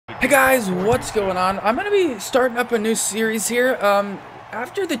Hey guys, what's going on? I'm going to be starting up a new series here.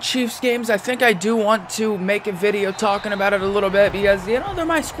 After the Chiefs games, I think I do want to make a video talking about it a little bit because, you know, they're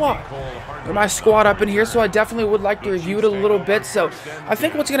my squad. They're my squad up in here, so I definitely would like to review it a little bit. So I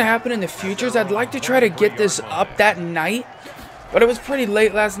think what's going to happen in the future is I'd like to try to get this up that night. But it was pretty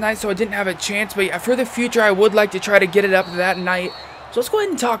late last night, so I didn't have a chance. But yeah, for the future, I would like to try to get it up that night. So let's go ahead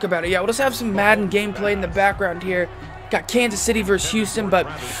and talk about it. Yeah, we'll just have some Madden gameplay in the background here. Got Kansas City versus Houston, but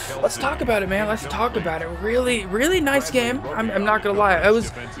let's talk about it, man. Let's talk about it. Really nice game. I'm not gonna lie. I was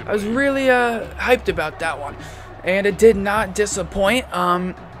really hyped about that one, and it did not disappoint.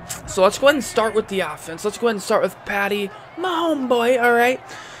 So let's go ahead and start with the offense. Let's go ahead and start with Patty, my homeboy. All right.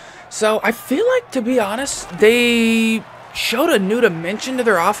 So I feel like, to be honest, they showed a new dimension to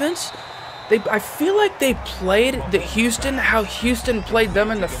their offense. I feel like they played how Houston played them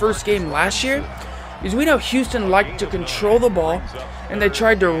in the first game last year. Because we know Houston liked to control the ball, and they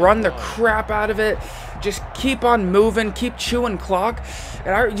tried to run the crap out of it, just keep on moving, keep chewing clock.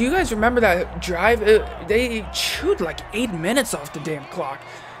 And do you guys remember that drive? They chewed like 8 minutes off the damn clock.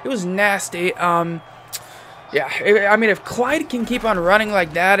 It was nasty. Yeah, I mean, if Clyde can keep on running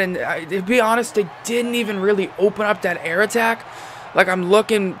like that, and to be honest, they didn't even really open up that air attack. Like, I'm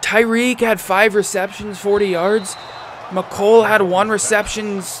looking, Tyreek had 5 receptions, 40 yards. McCole had 1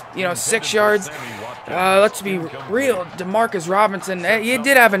 reception, 6 yards. Let's be real, Demarcus Robinson, he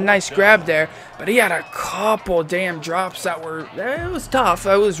did have a nice grab there, but he had a couple damn drops that were, it was tough.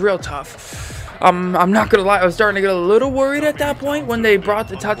 It was real tough. I'm not going to lie, I was starting to get a little worried at that point when they brought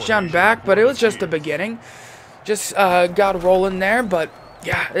the touchdown back, but it was just the beginning. Just got rolling there, but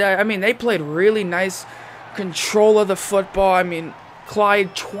yeah, I mean, they played really nice control of the football. I mean,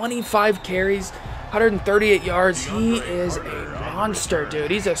 Clyde, 25 carries, 138 yards. He is a monster,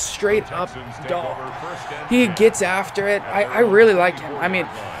 dude. He's a straight-up dog. He gets after it. I really like him. I mean,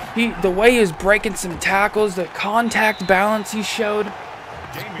 the way he was breaking some tackles, the contact balance he showed,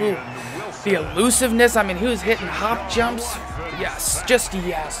 the elusiveness. I mean, he was hitting hop jumps. Yes, just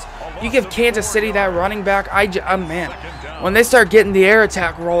yes. You give Kansas City that running back, man, when they start getting the air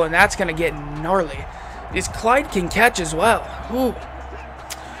attack rolling, that's going to get gnarly. This Clyde can catch as well. Ooh.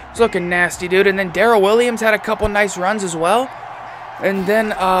 It's looking nasty, dude. And then Darrell Williams had a couple nice runs as well. And then,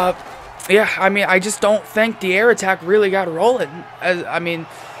 yeah, I mean, I just don't think the air attack really got rolling. I mean,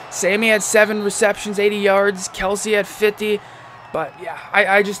 Sammy had 7 receptions, 80 yards. Kelsey had 50. But, yeah,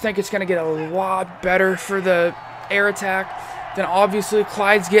 I just think it's going to get a lot better for the air attack. Then, obviously,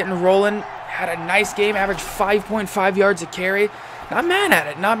 Clyde's getting rolling. Had a nice game, averaged 5.5 yards a carry. Not mad at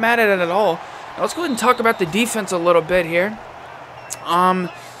it. Not mad at it at all. Now, let's go ahead and talk about the defense a little bit here.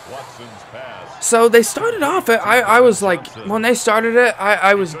 So they started off, I was like, when they started it,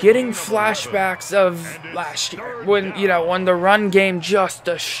 I was getting flashbacks of last year when, when the run game just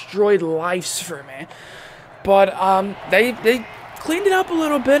destroyed lives for me. But they cleaned it up a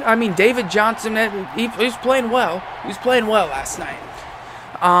little bit. I mean, David Johnson, he was playing well. He was playing well last night.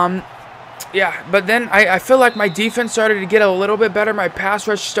 Yeah, but then I feel like my defense started to get a little bit better. My pass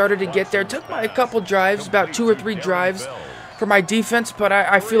rush started to get there. It took a couple drives, about 2 or 3 drives for my defense, but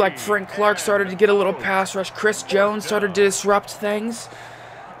I feel like Frank Clark started to get a little pass rush. Chris Jones started to disrupt things.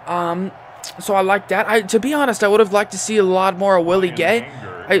 So I like that. To be honest, I would have liked to see a lot more of Willie Gay.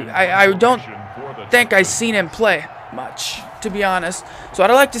 I don't think I've seen him play much, to be honest. So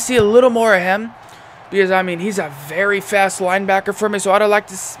I'd like to see a little more of him because, I mean, he's a very fast linebacker for me, so I'd like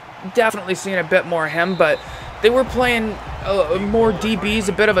to definitely seen a bit more of him, but they were playing more DBs,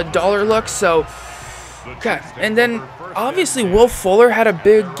 a bit of a dollar look, so okay. And then obviously Will Fuller had a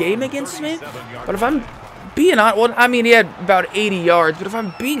big game against me, but if I'm being honest, well, I mean, he had about 80 yards, but if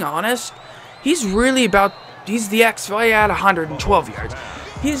I'm being honest, he's the X factor. He had 112 yards.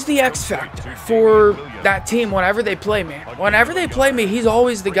 He's the X factor for that team whenever they play me. Whenever they play me, he's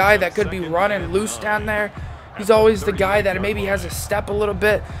always the guy that could be running loose down there. He's always the guy that maybe has a step a little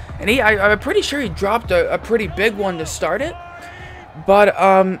bit. And I'm pretty sure he dropped a pretty big one to start it. But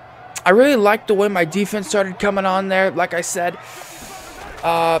I really liked the way my defense started coming on there. Like I said,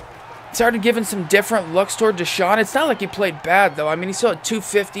 started giving some different looks toward Deshaun. It's not like he played bad, though. I mean, he still had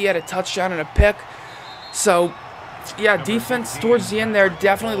 250, had a touchdown and a pick. So, yeah, defense towards the end there,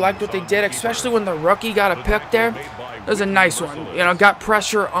 definitely liked what they did, especially when the rookie got a pick there. It was a nice one. Got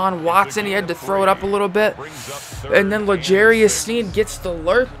pressure on Watson. He had to throw it up a little bit. And then L'Jarius Sneed gets the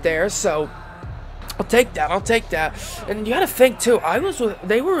lurk there, so I'll take that. I'll take that. And you got to think, too,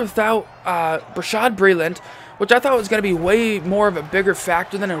 they were without Brashad Breeland, which I thought was going to be way more of a bigger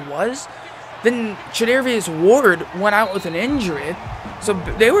factor than it was. Then Tre'Davious Ward went out with an injury. So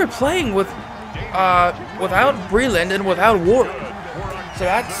they were playing without Breeland and without Ward. So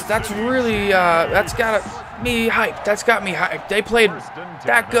that's really that's got me hyped. That's got me hyped. They played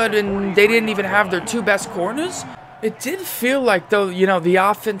that good, and they didn't even have their 2 best corners. It did feel like, though, you know, the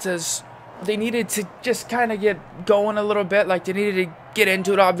offenses, they needed to just kind of get going a little bit. Like, they needed to get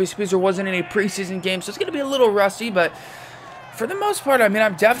into it, obviously, because there wasn't any preseason games. So it's going to be a little rusty, but for the most part, I mean,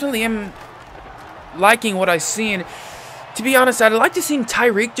 I'm definitely liking what I've seen. To be honest, I'd like to see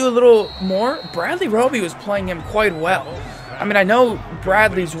Tyreek do a little more. Bradley Roby was playing him quite well. I mean, I know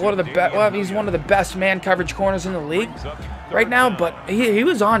Bradley's one of the best. Well, he's one of the best man coverage corners in the league right now. But he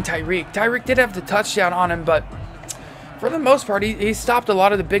was on Tyreek. Tyreek did have the touchdown on him, but for the most part, he stopped a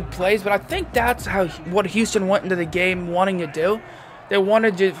lot of the big plays. But I think that's what Houston went into the game wanting to do. They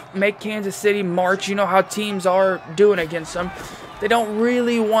wanted to make Kansas City march. You know how teams are doing against them. They don't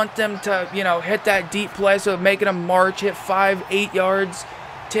really want them to, you know, hit that deep play, so making them march, hit 5, 8 yards,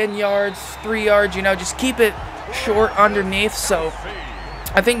 10 yards, 3 yards, you know, just keep it short underneath. So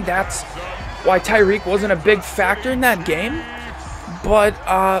I think that's why Tyreek wasn't a big factor in that game. But,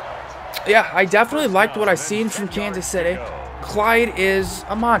 yeah, I definitely liked what I seen from Kansas City. Clyde is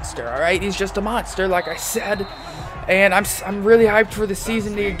a monster, all right? He's just a monster, like I said. And I'm really hyped for the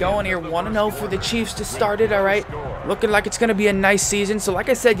season to get going here. 1-0 for the Chiefs to start it, all right? Looking like it's going to be a nice season. So like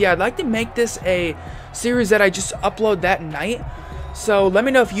I said, yeah, I'd like to make this a series that I just upload that night. So let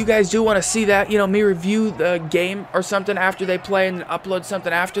me know if you guys do want to see that, you know, me review the game or something after they play and upload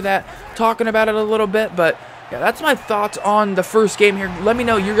something after that, talking about it a little bit. But yeah, that's my thoughts on the first game here. Let me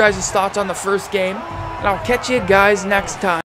know your guys' thoughts on the first game, and I'll catch you guys next time.